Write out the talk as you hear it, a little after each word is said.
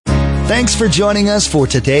Thanks for joining us for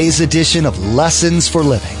today's edition of Lessons for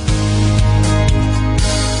Living.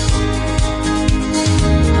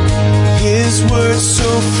 His word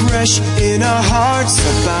so fresh in our hearts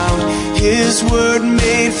abound. His word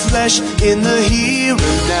made flesh in the here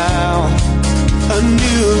and now. A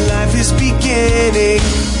new life is beginning.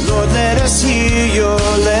 Lord, let us hear your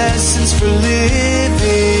lessons for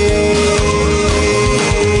living.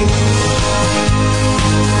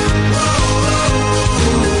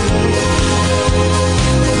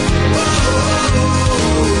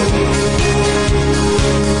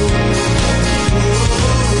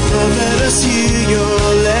 Lord, let us hear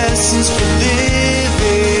your lessons for living.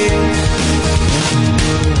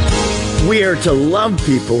 We are to love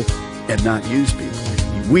people and not use people.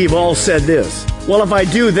 We've all said this. Well, if I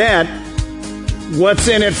do that, what's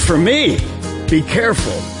in it for me? Be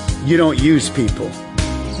careful. You don't use people.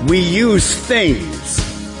 We use things.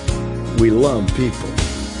 We love people.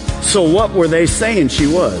 So what were they saying she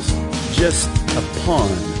was? Just a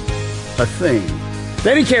pawn, a thing.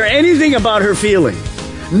 They didn't care anything about her feelings.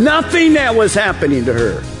 Nothing that was happening to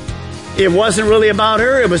her. It wasn't really about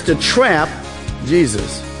her. It was to trap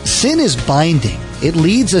Jesus. Sin is binding. It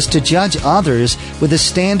leads us to judge others with a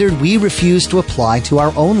standard we refuse to apply to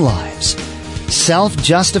our own lives.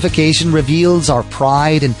 Self-justification reveals our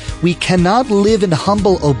pride, and we cannot live in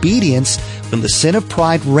humble obedience when the sin of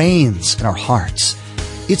pride reigns in our hearts.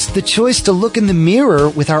 It's the choice to look in the mirror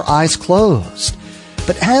with our eyes closed.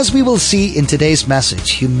 But as we will see in today's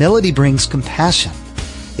message, humility brings compassion.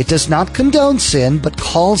 It does not condone sin, but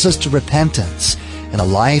calls us to repentance and a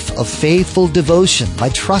life of faithful devotion by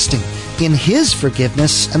trusting in His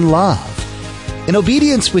forgiveness and love. An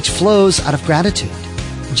obedience which flows out of gratitude.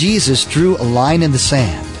 Jesus drew a line in the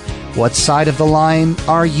sand. What side of the line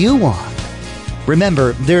are you on?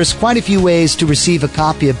 Remember, there's quite a few ways to receive a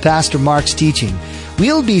copy of Pastor Mark's teaching.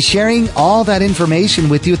 We'll be sharing all that information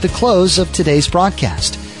with you at the close of today's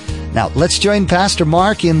broadcast. Now, let's join Pastor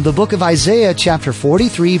Mark in the book of Isaiah, chapter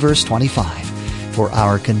 43, verse 25, for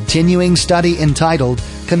our continuing study entitled,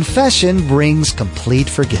 Confession Brings Complete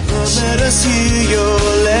Forgiveness. Let us hear your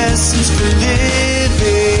lessons for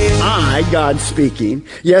living. I, God speaking,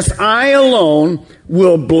 yes, I alone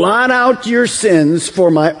will blot out your sins for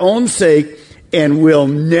my own sake and will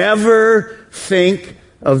never think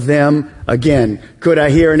of them again. Could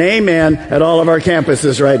I hear an amen at all of our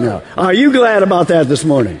campuses right now? Are you glad about that this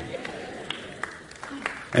morning?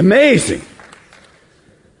 Amazing.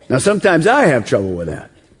 Now, sometimes I have trouble with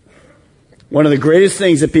that. One of the greatest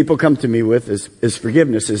things that people come to me with is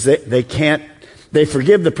forgiveness. Is they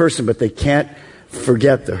forgive the person, but they can't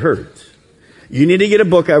forget the hurt. You need to get a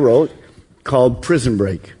book I wrote called Prison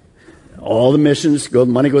Break. All the missions,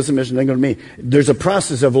 money goes to mission, then go to me. There's a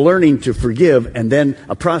process of learning to forgive and then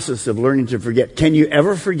a process of learning to forget. Can you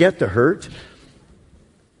ever forget the hurt?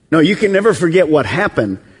 No, you can never forget what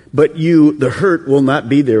happened, but the hurt will not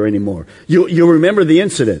be there anymore. You'll remember the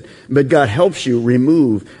incident, but God helps you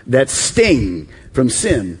remove that sting from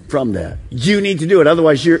sin from that. You need to do it,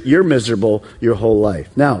 otherwise you're miserable your whole life.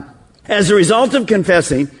 Now, as a result of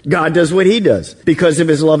confessing, God does what He does because of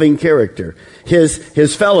His loving character,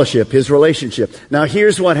 His fellowship, His relationship. Now,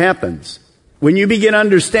 here's what happens. When you begin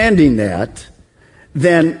understanding that,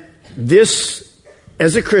 then this,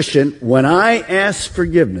 as a Christian, when I ask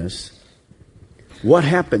forgiveness, what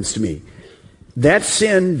happens to me? That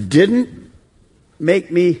sin didn't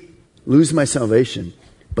make me lose my salvation,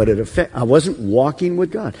 but I wasn't walking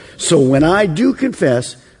with God. So when I do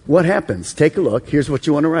confess, what happens? Take a look. Here's what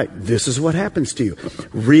you want to write. This is what happens to you.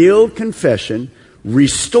 Real confession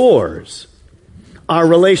restores our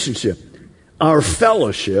relationship, our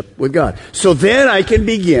fellowship with God. So then I can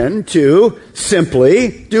begin to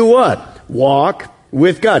simply do what? Walk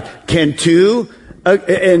with God. Can two,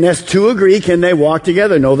 and that's two agree, can they walk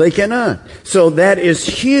together? No, they cannot. So that is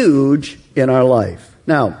huge in our life.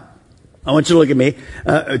 Now, I want you to look at me.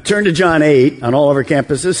 Turn to John 8 on all of our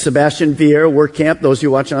campuses. Sebastian Vieira, Work Camp. Those of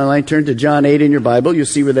you watching online, turn to John 8 in your Bible. You'll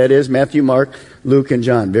see where that is. Matthew, Mark, Luke, and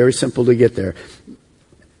John. Very simple to get there.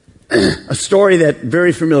 A story that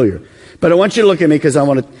very familiar. But I want you to look at me because I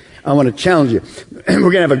want to challenge you. We're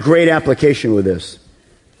going to have a great application with this.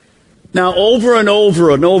 Now, over and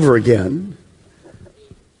over and over again,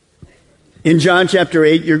 in John chapter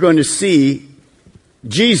 8, you're going to see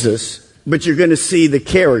Jesus, but you're going to see the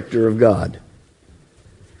character of God.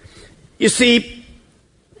 You see,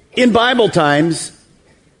 in Bible times,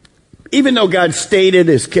 even though God stated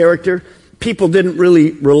His character, people didn't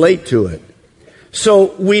really relate to it.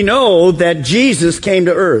 So we know that Jesus came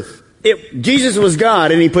to earth. Jesus was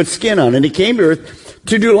God and He put skin on and He came to earth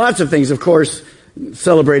to do lots of things. Of course,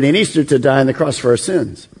 celebrating Easter, to die on the cross for our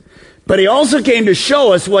sins. But he also came to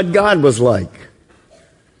show us what God was like.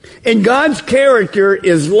 And God's character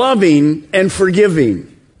is loving and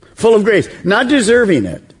forgiving, full of grace, not deserving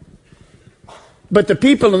it. But the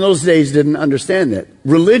people in those days didn't understand that.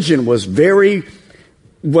 Religion was it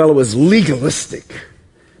was legalistic.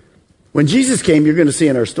 When Jesus came, you're going to see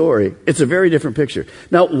in our story, it's a very different picture.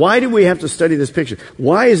 Now, why do we have to study this picture?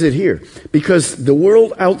 Why is it here? Because the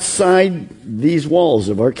world outside these walls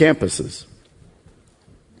of our campuses,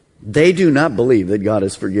 they do not believe that God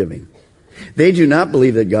is forgiving. They do not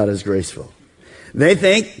believe that God is graceful. They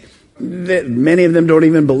think that many of them don't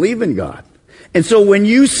even believe in God. And so when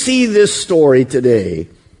you see this story today,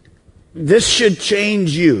 this should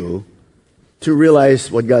change you to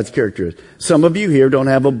realize what God's character is. Some of you here don't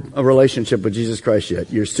have a relationship with Jesus Christ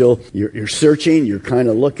yet. You're searching, you're kind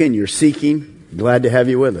of looking, you're seeking. Glad to have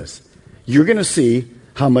you with us. You're going to see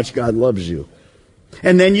how much God loves you.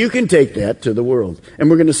 And then you can take that to the world. And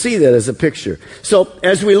we're going to see that as a picture. So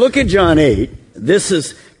as we look at John 8, this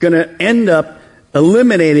is going to end up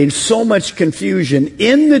eliminating so much confusion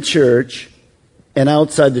in the church and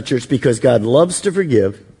outside the church, because God loves to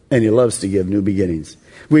forgive and he loves to give new beginnings.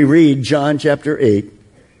 We read John chapter 8,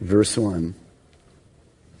 verse 1.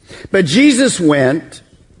 But Jesus went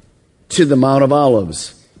to the Mount of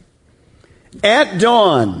Olives. At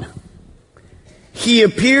dawn, he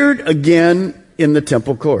appeared again in the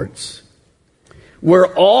temple courts, where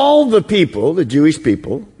all the people, the Jewish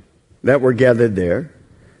people that were gathered there,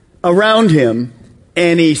 around him,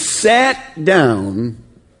 and he sat down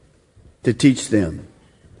to teach them.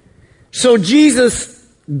 So Jesus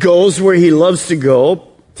goes where he loves to go,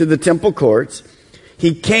 to the temple courts.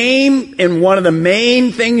 He came, and one of the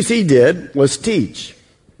main things he did was teach.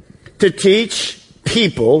 To teach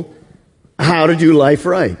people how to do life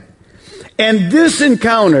right. And this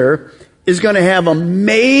encounter is going to have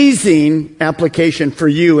amazing application for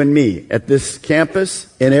you and me at this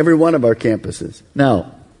campus and every one of our campuses.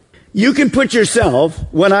 Now, you can put yourself,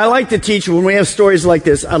 when I like to teach, when we have stories like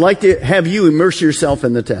this, I like to have you immerse yourself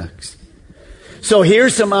in the text. So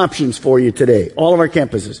here's some options for you today, all of our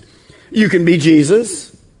campuses. You can be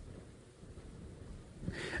Jesus.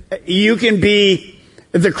 You can be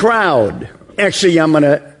the crowd. Actually, I'm going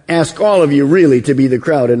to ask all of you really to be the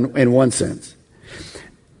crowd in one sense.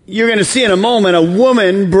 You're going to see in a moment a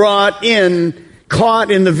woman caught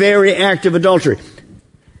in the very act of adultery.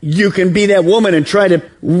 You can be that woman and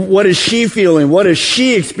what is she feeling? What is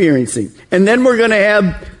she experiencing? And then we're going to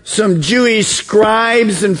have some Jewish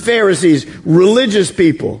scribes and Pharisees, religious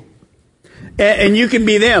people. And you can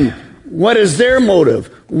be them. What is their motive?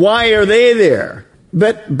 Why are they there?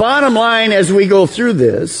 But bottom line, as we go through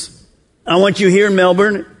this, I want you here in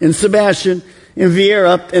Melbourne, in Sebastian, in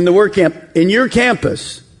Vieira, in the work camp, in your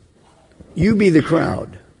campus, you be the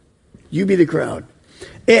crowd. You be the crowd.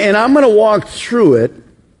 And I'm going to walk through it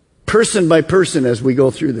person by person as we go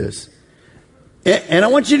through this. And I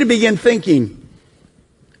want you to begin thinking,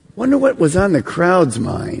 wonder what was on the crowd's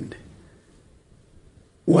mind.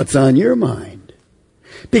 What's on your mind?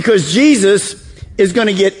 Because Jesus is going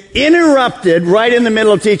to get interrupted right in the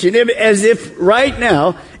middle of teaching. As if right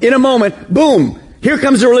now, in a moment, boom, here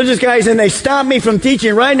comes the religious guys and they stop me from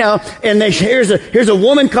teaching right now. And here's a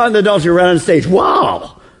woman caught in adultery right on stage.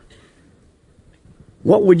 Wow!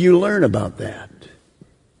 What would you learn about that?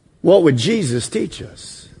 What would Jesus teach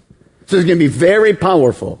us? So it's going to be very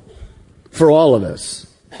powerful for all of us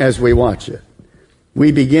as we watch it.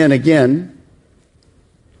 We begin again,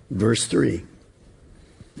 verse 3.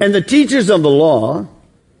 And the teachers of the law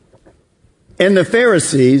and the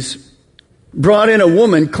Pharisees brought in a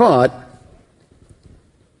woman caught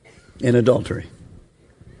in adultery.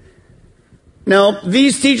 Now,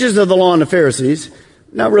 these teachers of the law and the Pharisees,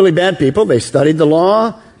 not really bad people. They studied the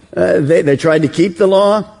law. They tried to keep the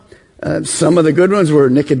law. Some of the good ones were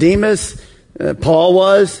Nicodemus, Paul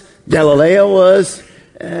was, Galileo was,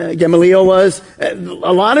 Gamaliel was. A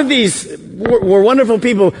lot of these were wonderful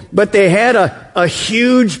people, but they had a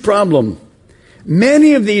huge problem.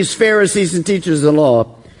 Many of these Pharisees and teachers of the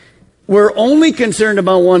law were only concerned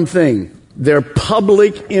about one thing, their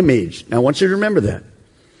public image. Now, I want you to remember that.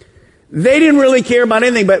 They didn't really care about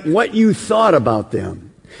anything but what you thought about them.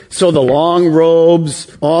 So the long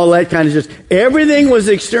robes, all that kind of just, everything was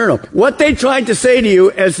external. What they tried to say to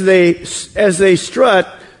you as they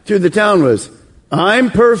strut through the town was, I'm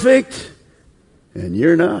perfect and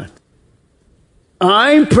you're not.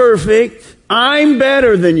 I'm perfect. I'm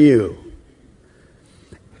better than you.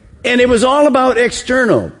 And it was all about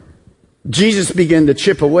external. Jesus began to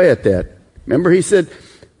chip away at that. Remember he said,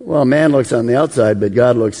 well, man looks on the outside, but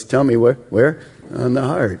God looks, tell me where? On the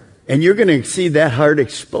heart. And you're going to see that heart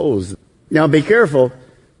exposed. Now be careful.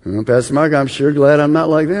 Well, Pastor Mark, I'm sure glad I'm not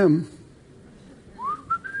like them.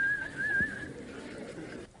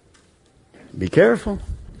 Be careful,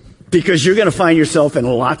 because you're going to find yourself in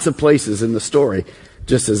lots of places in the story,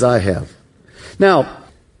 just as I have. Now,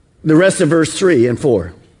 the rest of verse 3 and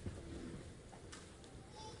 4.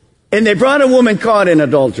 And they brought a woman caught in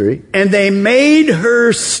adultery, and they made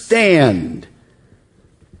her stand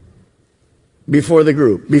before the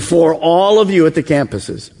group, before all of you at the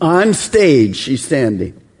campuses. On stage, she's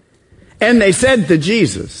standing. And they said to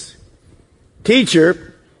Jesus,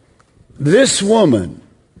 Teacher, this woman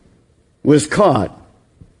was caught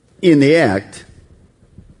in the act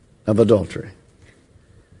of adultery.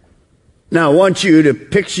 Now, I want you to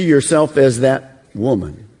picture yourself as that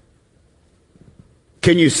woman.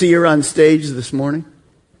 Can you see her on stage this morning?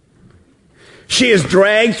 She is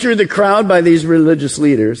dragged through the crowd by these religious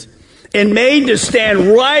leaders and made to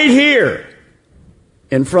stand right here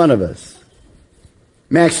in front of us.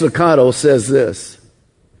 Max Lucado says this: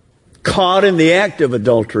 caught in the act of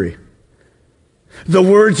adultery. The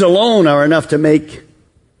words alone are enough to make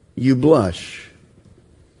you blush.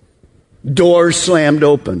 Doors slammed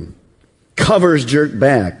open. Covers jerked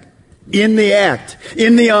back. In the act,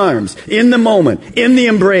 in the arms, in the moment, in the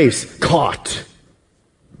embrace, caught.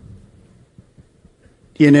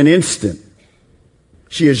 In an instant,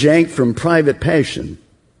 she is yanked from private passion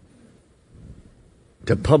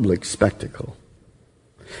to public spectacle.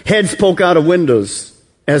 Heads poke out of windows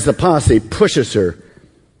as the posse pushes her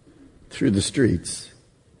through the streets.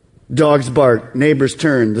 Dogs bark, neighbors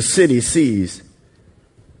turn, the city sees.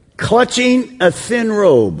 Clutching a thin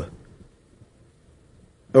robe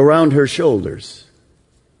around her shoulders,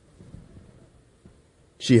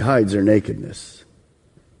 she hides her nakedness.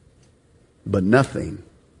 But nothing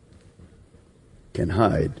can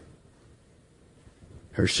hide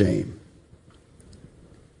her shame.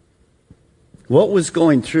 What was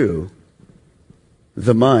going through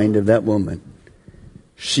the mind of that woman?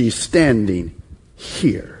 She's standing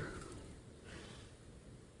here,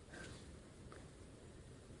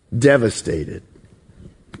 devastated,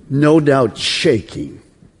 no doubt shaking.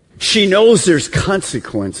 She knows there's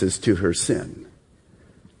consequences to her sin.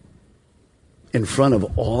 In front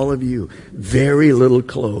of all of you, very little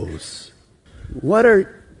clothes. What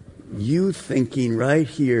are you thinking right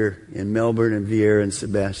here in Melbourne and Vieira and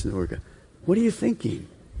Sebastian? What are you thinking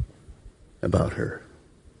about her?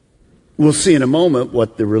 We'll see in a moment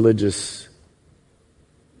what the religious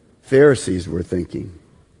Pharisees were thinking.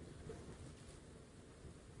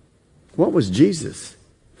 What was Jesus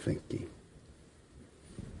thinking?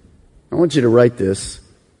 I want you to write this.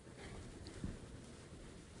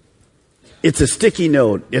 It's a sticky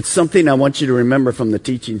note. It's something I want you to remember from the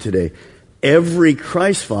teaching today. Every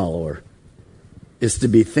Christ follower is to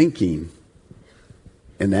be thinking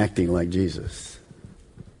and acting like Jesus.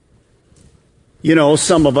 You know,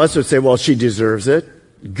 some of us would say, well, she deserves it.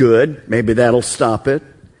 Good. Maybe that'll stop it.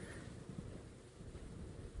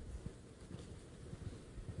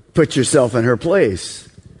 Put yourself in her place.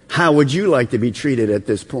 How would you like to be treated at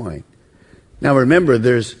this point? Now remember,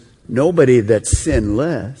 there's nobody that's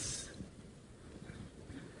sinless.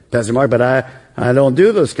 Pastor Mark, but I don't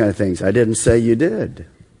do those kind of things. I didn't say you did.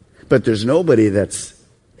 But there's nobody that's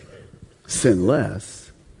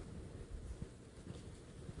sinless.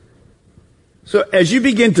 So as you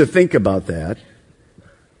begin to think about that,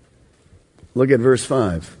 look at verse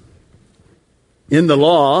 5. In the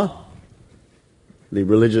law, the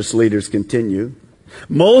religious leaders continue,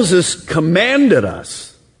 Moses commanded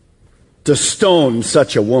us to stone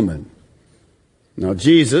such a woman. Now,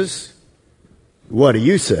 Jesus, what do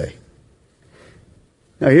you say?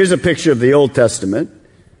 Now, here's a picture of the Old Testament.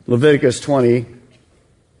 Leviticus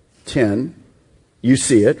 20:10. You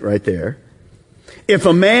see it right there. If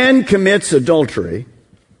a man commits adultery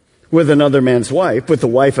with another man's wife, with the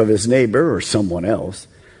wife of his neighbor or someone else,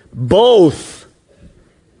 both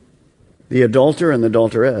the adulterer and the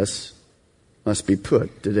adulteress must be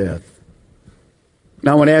put to death.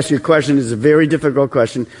 Now I want to ask you a question. It's a very difficult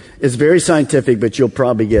question. It's very scientific, but you'll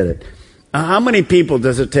probably get it. How many people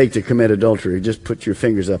does it take to commit adultery? Just put your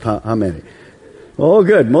fingers up. How many? Oh,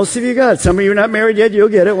 good. Most of you got it. Some of you are not married yet. You'll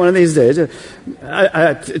get it one of these days.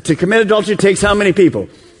 To commit adultery takes how many people?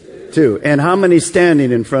 2. And how many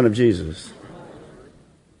standing in front of Jesus?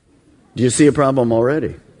 Do you see a problem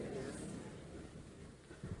already?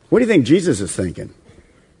 What do you think Jesus is thinking?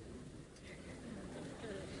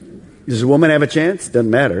 Does a woman have a chance? Doesn't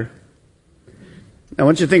matter. I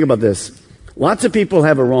want you to think about this. Lots of people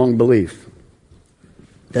have a wrong belief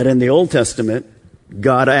that in the Old Testament,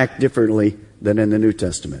 God acted differently than in the New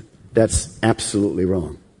Testament. That's absolutely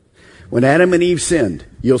wrong. When Adam and Eve sinned,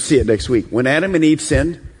 you'll see it next week. When Adam and Eve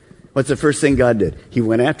sinned, What's the first thing God did? He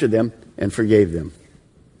went after them and forgave them.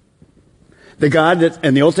 The God that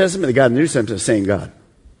in the Old Testament, the God in the New Testament is the same God.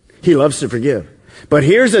 He loves to forgive. But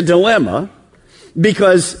here's a dilemma,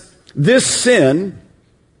 because this sin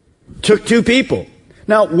took two people.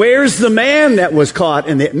 Now, where's the man that was caught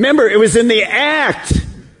in the... Remember, it was in the act.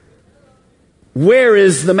 Where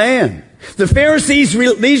is the man? The Pharisees,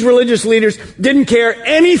 these religious leaders, didn't care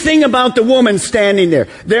anything about the woman standing there.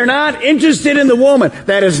 They're not interested in the woman.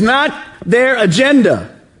 That is not their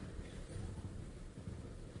agenda.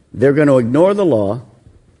 They're going to ignore the law,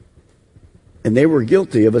 and they were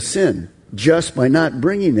guilty of a sin just by not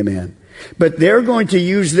bringing the man. But they're going to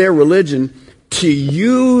use their religion to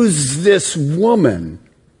use this woman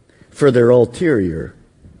for their ulterior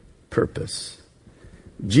purpose.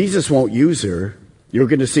 Jesus won't use her. You're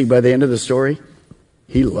going to see by the end of the story,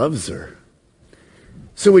 he loves her.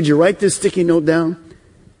 So would you write this sticky note down?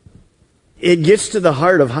 It gets to the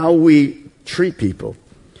heart of how we treat people.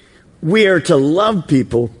 We are to love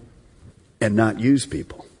people and not use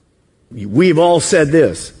people. We've all said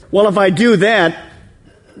this. Well, if I do that,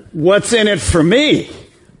 what's in it for me?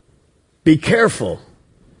 Be careful.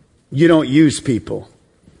 You don't use people.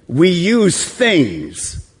 We use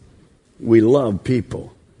things. We love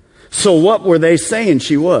people. So what were they saying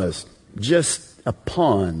she was? Just a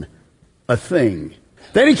pawn, a thing.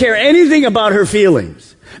 They didn't care anything about her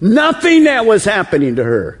feelings. Nothing that was happening to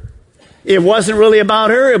her. It wasn't really about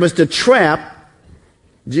her. It was to trap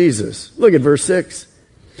Jesus. Look at verse 6.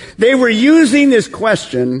 They were using this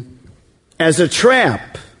question as a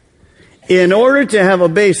trap in order to have a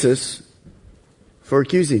basis for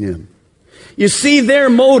accusing him. You see, their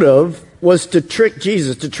motive was to trick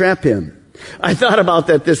Jesus, to trap him. I thought about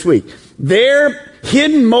that this week. Their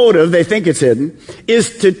hidden motive, they think it's hidden,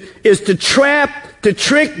 is to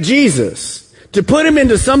trick Jesus, to put him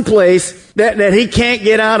into some place that he can't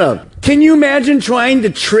get out of. Can you imagine trying to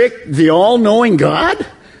trick the all-knowing God?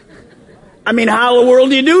 I mean, how in the world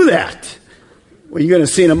do you do that? Well, you're going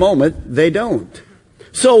to see in a moment, they don't.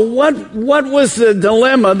 So what was the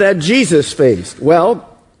dilemma that Jesus faced? Well,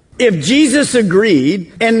 if Jesus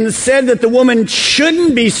agreed and said that the woman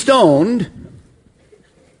shouldn't be stoned,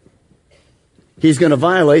 he's going to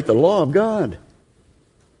violate the law of God.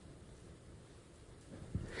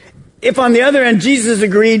 If, on the other hand, Jesus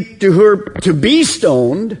agreed to her to be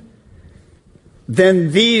stoned,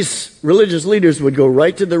 then these religious leaders would go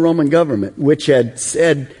right to the Roman government, which had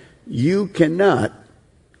said, you cannot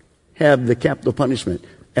have the capital punishment.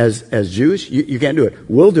 As Jews, you can't do it.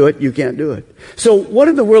 We'll do it, you can't do it. So what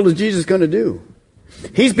in the world is Jesus going to do?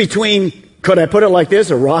 He's between, could I put it like this,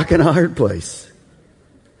 a rock and a hard place.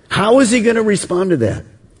 How is he going to respond to that?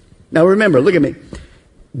 Now remember, look at me.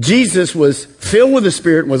 Jesus was filled with the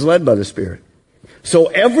Spirit and was led by the Spirit. So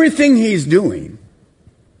everything he's doing,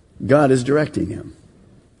 God is directing him.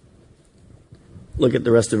 Look at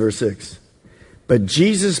the rest of verse 6. But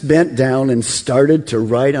Jesus bent down and started to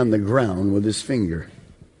write on the ground with his finger.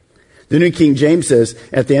 The New King James says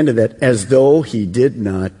at the end of that, as though he did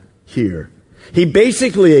not hear. He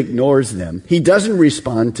basically ignores them. He doesn't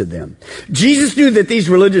respond to them. Jesus knew that these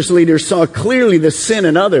religious leaders saw clearly the sin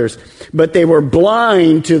in others, but they were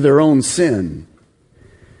blind to their own sin.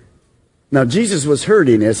 Now, Jesus was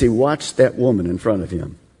hurting as he watched that woman in front of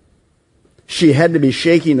him. She had to be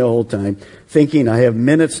shaking the whole time, thinking, I have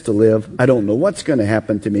minutes to live. I don't know what's going to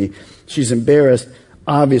happen to me. She's embarrassed,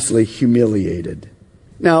 obviously humiliated.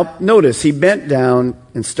 Now, notice, he bent down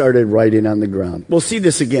and started writing on the ground. We'll see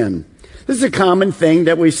this again. This is a common thing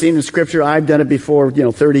that we've seen in Scripture. I've done it before,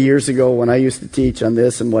 30 years ago when I used to teach on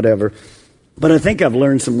this and whatever. But I think I've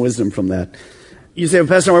learned some wisdom from that. You say, well,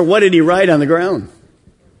 Pastor Mark, what did he write on the ground?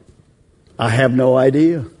 I have no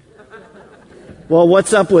idea. Well,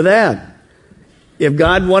 what's up with that? If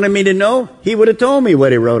God wanted me to know, he would have told me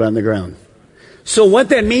what he wrote on the ground. So what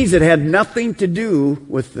that means, it had nothing to do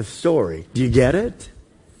with the story. Do you get it?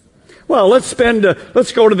 Well, let's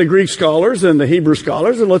go to the Greek scholars and the Hebrew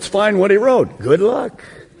scholars and let's find what he wrote. Good luck.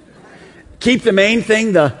 Keep the main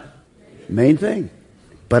thing the main thing.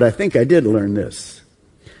 But I think I did learn this.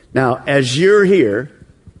 Now, as you're here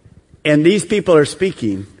and these people are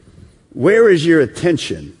speaking, where is your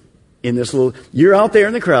attention in this little... You're out there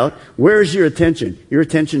in the crowd. Where is your attention? Your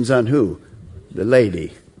attention's on who? The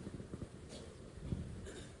lady.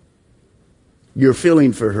 You're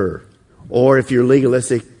feeling for her. Or if you're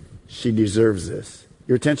legalistic, she deserves this.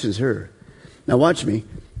 Your attention's her. Now watch me.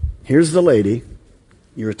 Here's the lady.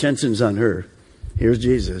 Your attention's on her. Here's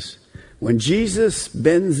Jesus. When Jesus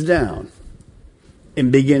bends down and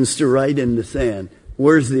begins to write in the sand,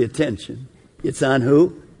 where's the attention? It's on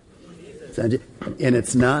who? It's on, and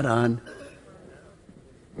it's not on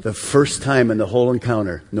The first time in the whole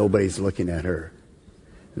encounter, nobody's looking at her.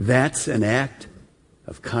 That's an act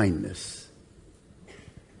of kindness.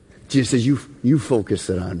 Jesus says, you focus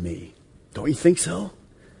it on me. Don't you think so?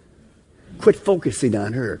 Quit focusing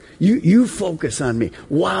on her. You focus on me.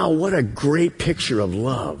 Wow, what a great picture of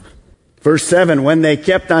love. Verse 7, when they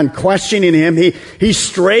kept on questioning him, he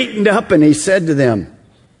straightened up and he said to them,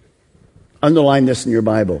 underline this in your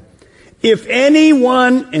Bible, if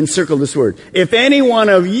anyone, encircle this word, if any one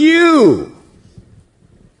of you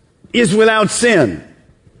is without sin,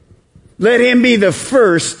 let him be the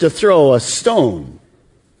first to throw a stone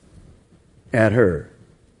at her.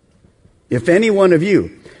 If any one of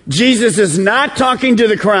you. Jesus is not talking to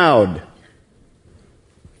the crowd.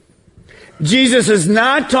 Jesus is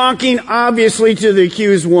not talking, obviously, to the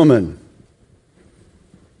accused woman.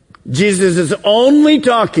 Jesus is only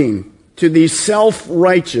talking to these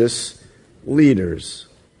self-righteous leaders.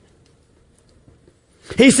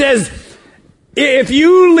 He says, if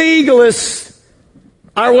you legalists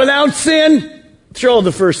are without sin, throw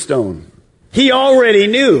the first stone. He already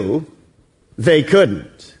knew they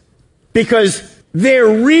couldn't. Because their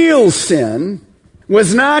real sin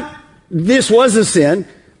was not, this was a sin.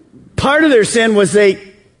 Part of their sin was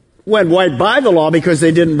they went right by the law because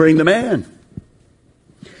they didn't bring the man.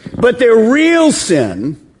 But their real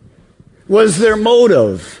sin was their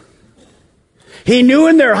motive. He knew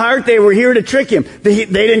in their heart they were here to trick him. They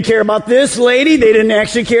didn't care about this lady. They didn't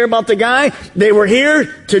actually care about the guy. They were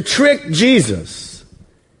here to trick Jesus.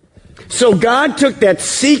 So God took that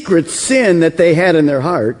secret sin that they had in their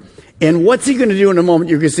heart, and what's he going to do in a moment?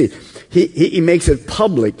 You can see. He makes it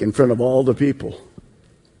public in front of all the people.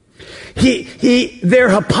 Their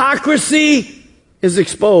hypocrisy is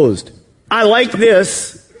exposed. I like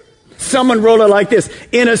this. Someone wrote it like this.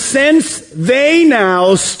 In a sense, they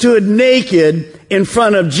now stood naked in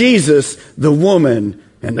front of Jesus, the woman,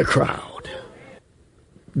 and the crowd.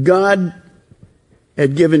 God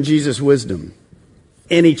had given Jesus wisdom.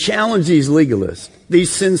 And he challenged these legalists,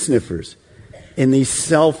 these sin sniffers, and these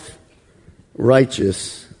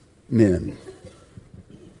self-righteous men.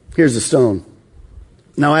 Here's a stone.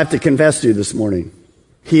 Now I have to confess to you this morning,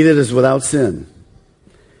 he that is without sin.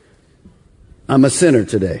 I'm a sinner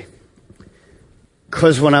today.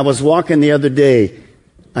 Because when I was walking the other day,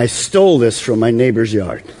 I stole this from my neighbor's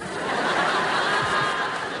yard.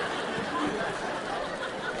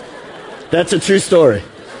 That's a true story.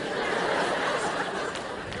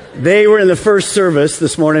 They were in the first service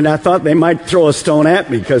this morning. I thought they might throw a stone at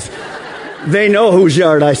me because they know whose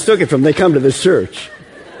yard I took it from. They come to this church.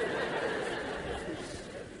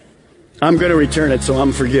 I'm going to return it, so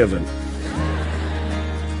I'm forgiven.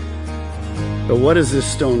 But what does this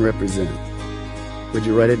stone represent? Would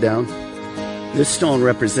you write it down? This stone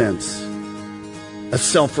represents a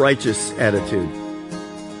self-righteous attitude,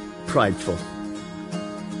 prideful.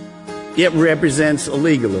 It represents a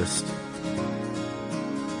legalist.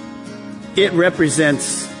 It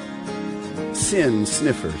represents sin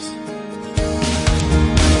sniffers.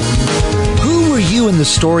 Who were you in the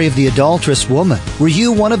story of the adulterous woman? Were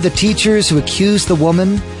you one of the teachers who accused the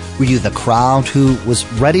woman? Were you the crowd who was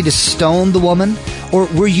ready to stone the woman? Or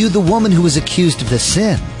were you the woman who was accused of the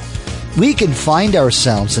sin? We can find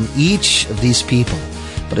ourselves in each of these people.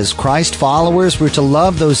 But as Christ followers, we're to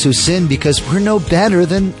love those who sin because we're no better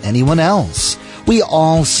than anyone else. We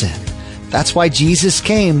all sin. That's why Jesus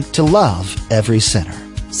came to love every sinner.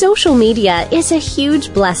 Social media is a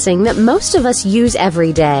huge blessing that most of us use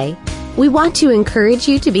every day. We want to encourage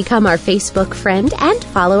you to become our Facebook friend and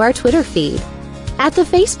follow our Twitter feed. At the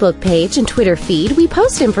Facebook page and Twitter feed, we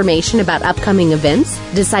post information about upcoming events,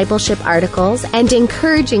 discipleship articles, and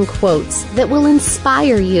encouraging quotes that will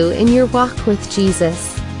inspire you in your walk with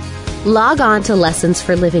Jesus. Log on to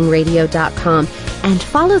lessonsforlivingradio.com and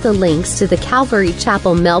follow the links to the Calvary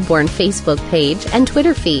Chapel Melbourne Facebook page and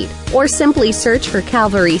Twitter feed, or simply search for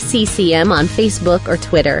Calvary CCM on Facebook or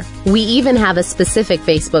Twitter. We even have a specific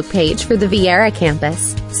Facebook page for the Viera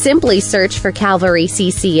campus. Simply search for Calvary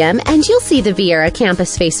CCM and you'll see the Viera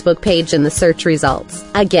campus Facebook page in the search results.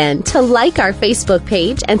 Again, to like our Facebook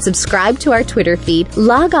page and subscribe to our Twitter feed,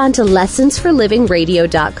 log on to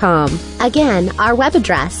lessonsforlivingradio.com. Again, our web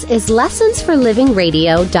address is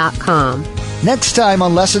lessonsforlivingradio.com. Next time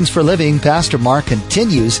on Lessons for Living, Pastor Mark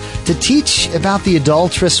continues to teach about the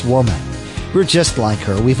adulterous woman. We're just like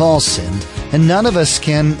her. We've all sinned, and none of us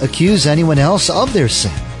can accuse anyone else of their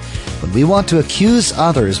sin. When we want to accuse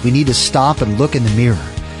others, we need to stop and look in the mirror.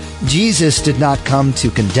 Jesus did not come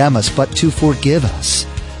to condemn us, but to forgive us.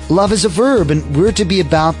 Love is a verb, and we're to be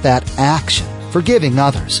about that action, forgiving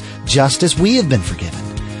others, just as we have been forgiven.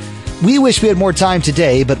 We wish we had more time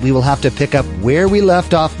today, but we will have to pick up where we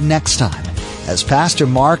left off next time as Pastor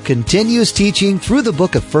Mark continues teaching through the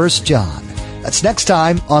book of 1 John. That's next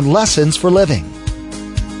time on Lessons for Living.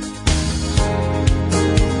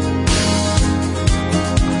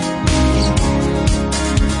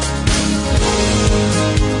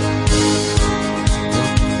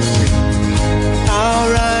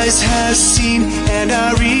 Our eyes have seen and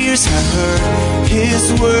our ears have heard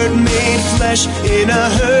His word made flesh in a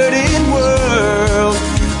hurting world.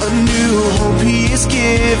 A new hope He is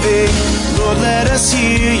giving. Lord, let us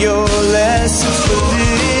hear your lessons for living.